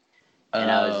California. And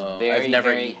I was very, I've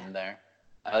never very, eaten there.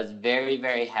 I was very,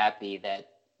 very happy that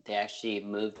they actually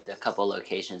moved a couple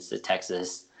locations to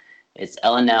Texas. It's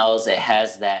L&L's. It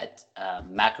has that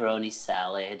macaroni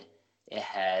salad. It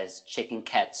has chicken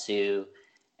katsu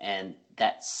and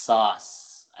that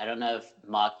sauce. I don't know if,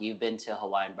 Mock, you've been to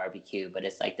Hawaiian barbecue, but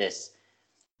it's like this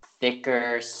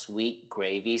thicker, sweet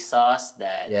gravy sauce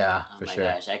that, Yeah, oh for my sure.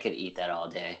 gosh, I could eat that all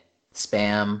day.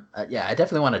 Spam. Yeah, I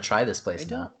definitely want to try this place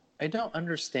now. I don't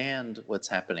understand what's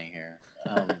happening here.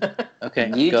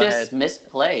 Okay, You go just ahead.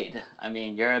 misplayed. I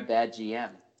mean, you're a bad GM.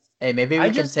 Hey, maybe we I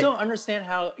can just take. don't understand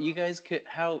how you guys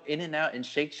how In-N-Out and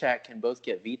Shake Shack can both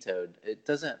get vetoed. It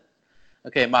doesn't.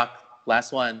 Okay, Mock,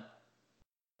 last one.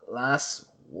 Last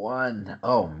one.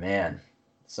 Oh man,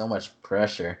 so much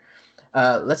pressure.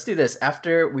 Let's do this.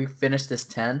 After we finish this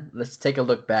 10, let's take a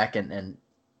look back and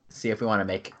see if we want to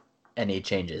make any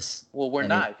changes. Well, we're Any-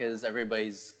 not because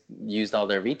everybody's used all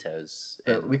their vetoes.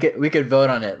 But we could vote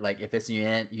on it. Like if it's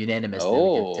unanimous, then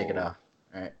we can take it Oh. off.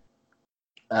 All right.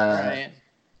 All right.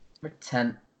 Number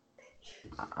 10.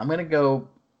 I'm gonna go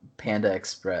Panda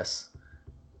Express.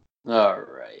 All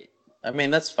right. I mean,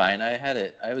 that's fine. I had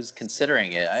it. I was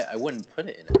considering it. I wouldn't put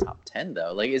it in a top 10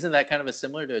 though. Like, isn't that kind of a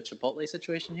similar to a Chipotle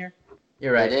situation here?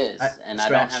 You're right. It is. I don't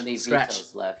have any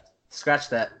vetoes left. Scratch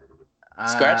that.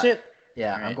 Scratch it.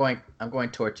 Yeah, All right. I'm going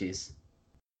Torchy's.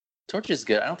 Torch is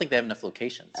good. I don't think they have enough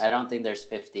locations. I don't think there's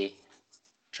 50.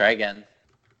 Try again.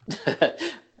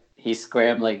 He's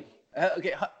scrambling.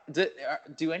 Okay.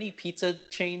 Do any pizza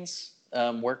chains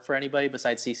work for anybody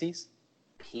besides CC's?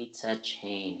 Pizza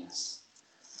chains.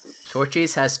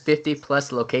 Torchy's has 50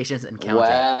 plus locations and counting.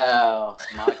 Wow.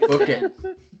 Mock is Book in.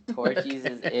 it. Torchies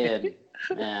is in.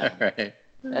 All Man, right.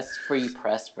 that's free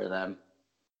press for them.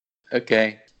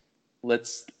 Okay.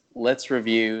 Let's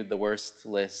review the worst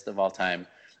list of all time.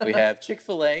 We have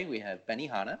Chick-fil-A, we have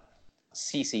Benihana,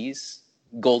 CC's,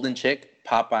 Golden Chick,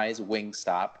 Popeyes,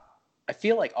 Wingstop. I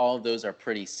feel like all of those are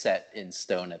pretty set in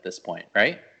stone at this point,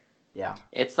 right? Yeah.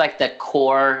 It's like the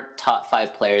core top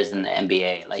 5 players in the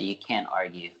NBA. Like, you can't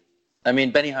argue. I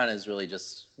mean, Benihana is really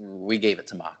just, we gave it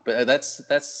to Mock, but that's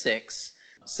 6.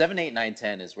 7, 8, 9,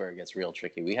 10 is where it gets real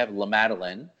tricky. We have La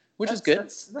Madeleine, which is good.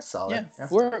 That's solid. Yeah,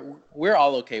 we're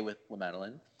all okay with La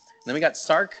Madeleine. Then we got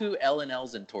Sarku,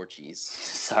 L&L's, and Torchy's.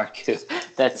 Sarku.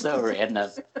 That's so random.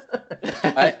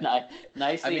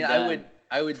 Nicely done.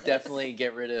 I would definitely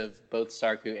get rid of both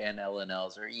Sarku and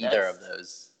L&L's or either of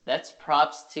those. That's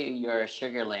props to your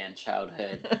Sugarland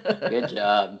childhood. Good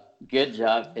job. Good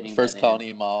job fitting First that in.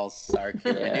 Colony Mall,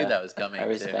 Sarku. I Yeah, knew that was coming I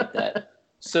respect that.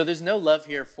 So there's no love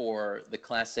here for the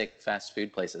classic fast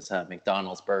food places, huh?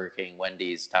 McDonald's, Burger King,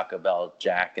 Wendy's, Taco Bell,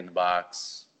 Jack in the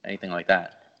Box, anything like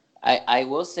that. I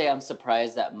will say I'm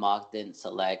surprised that Mock didn't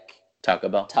select Taco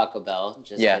Bell. Taco Bell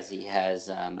just Yeah. because he has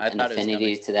an thought it was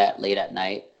affinity coming. to that late at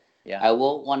night. Yeah. I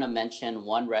will want to mention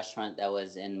one restaurant that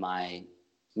was in my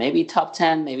maybe top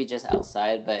 10, maybe just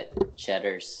outside, but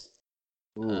Cheddar's.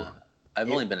 Ooh. I've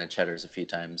only been at Cheddar's a few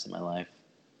times in my life.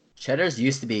 Cheddar's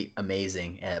used to be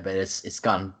amazing, but it's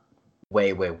gone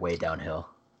way, way, way downhill.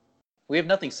 We have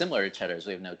nothing similar to Cheddar's.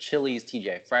 We have no Chili's,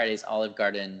 TGI Fridays, Olive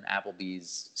Garden,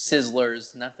 Applebee's,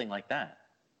 Sizzlers, nothing like that.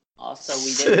 Also,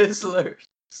 we didn't Sizzler.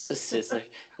 Sizzler.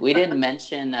 We didn't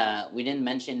mention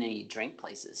any drink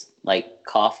places like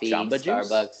coffee, Jamba Juice?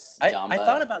 Starbucks, I Jamba.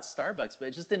 thought about Starbucks, but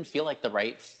it just didn't feel like the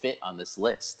right fit on this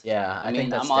list. Yeah, I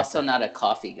mean, I'm also not a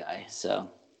coffee guy,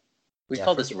 so We Yeah,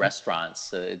 called for this me. restaurants,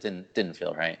 so it didn't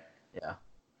feel right. Yeah.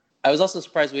 I was also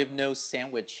surprised we have no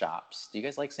sandwich shops. Do you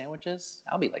guys like sandwiches?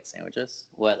 Albie likes sandwiches.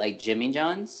 what, like Jimmy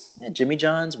John's? Yeah, Jimmy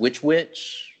John's, Which,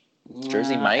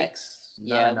 Jersey Mike's. Not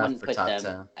Yeah, I enough wouldn't for put top them.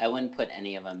 10. I wouldn't put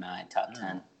any of them in my top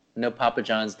 10. No Papa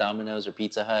John's, Domino's, or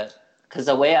Pizza Hut. Because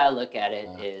the way I look at it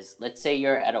Yeah. is, let's say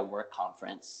you're at a work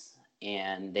conference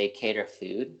and they cater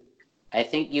food. I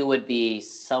think you would be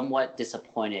somewhat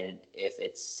disappointed if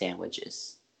it's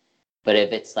sandwiches. But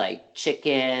if it's like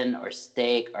chicken or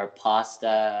steak or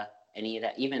pasta, any of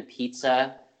that, even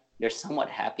pizza, you're somewhat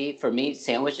happy. For me,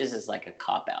 sandwiches is like a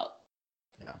cop-out.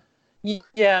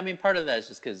 Yeah, I mean, part of that is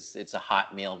just because it's a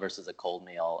hot meal versus a cold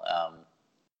meal.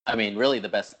 I mean, really, the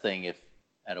best thing if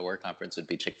at a work conference would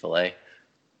be Chick-fil-A,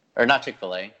 or not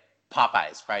Chick-fil-A,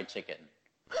 Popeyes fried chicken.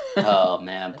 Oh,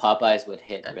 man, Popeyes would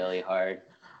hit really hard.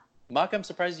 Mock, I'm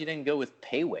surprised you didn't go with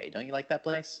Payway. Don't you like that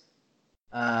place?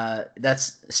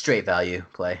 That's straight value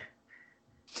play.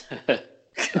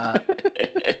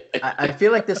 I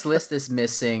feel like this list is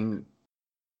missing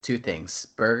two things: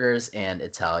 burgers and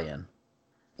Italian.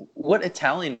 What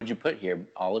Italian would you put here?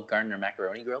 Olive Garden or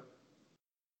Macaroni Grill?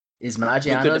 Is Buca di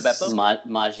Maggiano's? Beppo?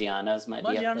 Maggiano's might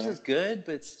be up Maggiano's there. is good,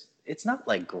 but it's not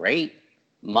like great.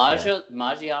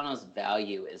 Maggiano's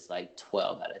value is like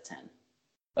 12 out of 10.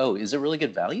 Oh, is it really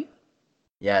good value?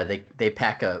 Yeah, they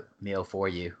pack a meal for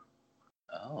you.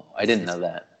 Oh, I didn't know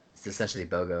that. It's essentially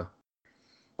BOGO.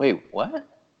 Wait, what?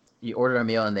 You order a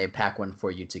meal and they pack one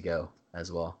for you to go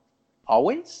as well.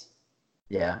 Always?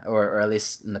 Yeah, or at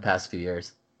least in the past few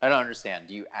years. I don't understand.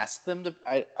 Do you ask them to?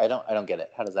 I don't get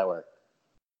it. How does that work?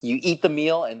 You eat the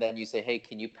meal and then you say, "Hey,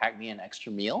 can you pack me an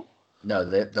extra meal?" No,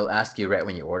 they'll ask you right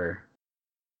when you order.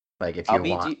 Like if you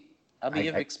want. Albie,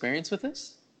 you have experience with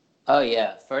this? Oh,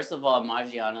 yeah. First of all,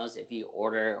 Maggiano's, if you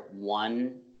order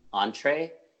one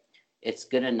entree, it's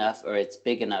good enough or it's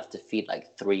big enough to feed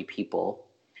like 3 people.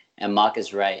 And Mock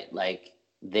is right. Like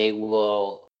they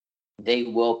will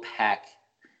pack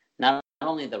not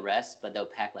only the rest, but they'll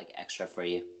pack like extra for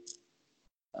you.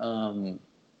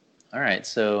 All right,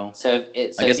 so I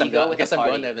I guess I'm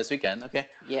going there this weekend. Okay.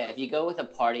 Yeah, if you go with a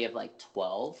party of like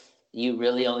 12, you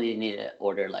really only need to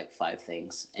order like 5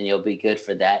 things, and you'll be good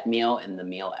for that meal and the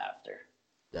meal after.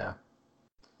 Yeah.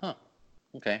 Huh.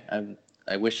 Okay.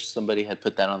 I wish somebody had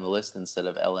put that on the list instead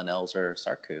of L&L's or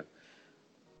Sarku.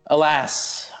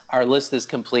 Alas, our list is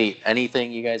complete.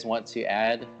 Anything you guys want to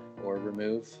add or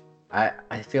remove?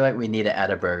 I feel like we need to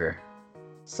add a burger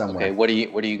somewhere. Okay. What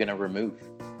are you gonna remove?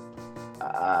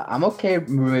 I'm okay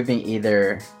removing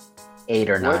either 8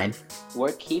 or 9.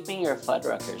 We're keeping your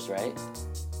Fuddruckers, right?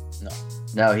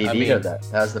 No, he I vetoed mean- that.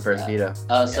 That was the first veto.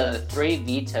 Oh, so the 3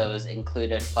 vetoes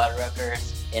included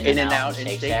Fuddruckers, In-N-Out, and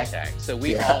Shake Shack. So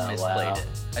we Yeah. all misplayed Wow. it.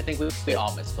 I think we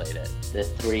all misplayed it. The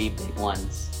 3 big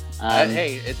ones.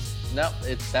 Hey,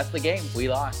 that's the game. We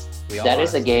lost. We all That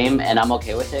lost. is a game, and I'm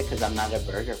okay with it because I'm not a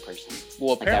burger person.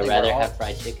 Well, Like, I'd apparently rather we're all, have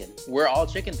fried chicken. we're all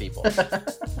chicken people.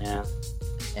 Yeah.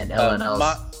 And L&L's.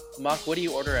 Mock, what do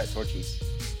you order at Torchy's?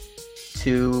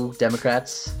 2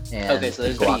 Democrats and Okay, so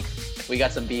there's guac. beef. We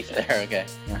got some beef there. Okay.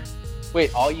 Yeah.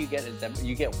 Wait, all you get is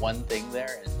you get one thing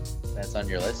there, and that's on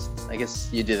your list. I guess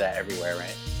you do that everywhere,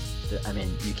 right? I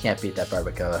mean, you can't beat that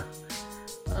barbacoa.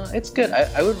 It's good.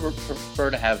 I would prefer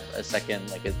to have a second,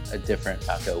 like a different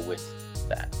taco with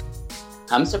that.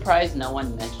 I'm surprised no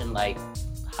one mentioned like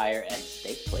higher end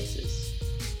steak places.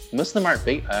 Most of them aren't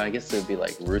big. I guess it would be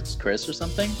like Ruth's Chris or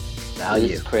something. Value.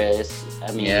 Ruth's Chris.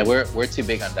 I mean, Yeah, we're too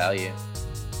big on value.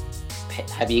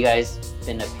 have you guys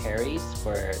been to Perry's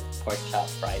for Pork Chop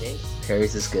Fridays?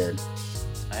 Perry's is good.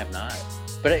 I have not.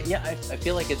 But I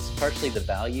feel like it's partially the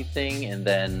value thing, and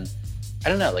then I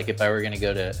don't know. Like if I were gonna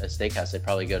go to a steakhouse, I'd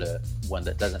probably go to one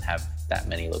that doesn't have that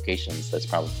many locations. That's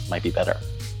probably might be better.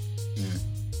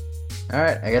 All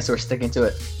right, I guess we're sticking to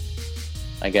it.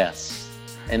 I guess.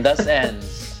 And thus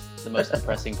ends the most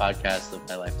depressing podcast of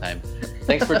my lifetime.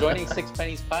 Thanks for joining Six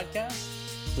Pennies Podcast.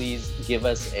 Please give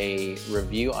us a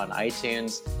review on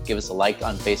iTunes. Give us a like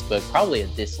on Facebook. Probably a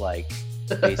dislike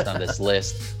based on this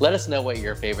list. Let us know what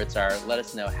your favorites are. Let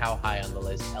us know how high on the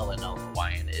list L&L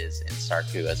Hawaiian is in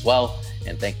Sarku as well.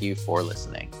 And thank you for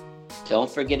listening. Don't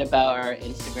forget about our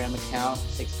Instagram account,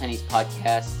 Six Pennies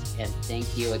Podcast. And thank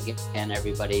you again,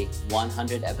 everybody.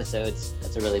 100 episodes.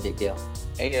 That's a really big deal.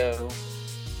 Heyo.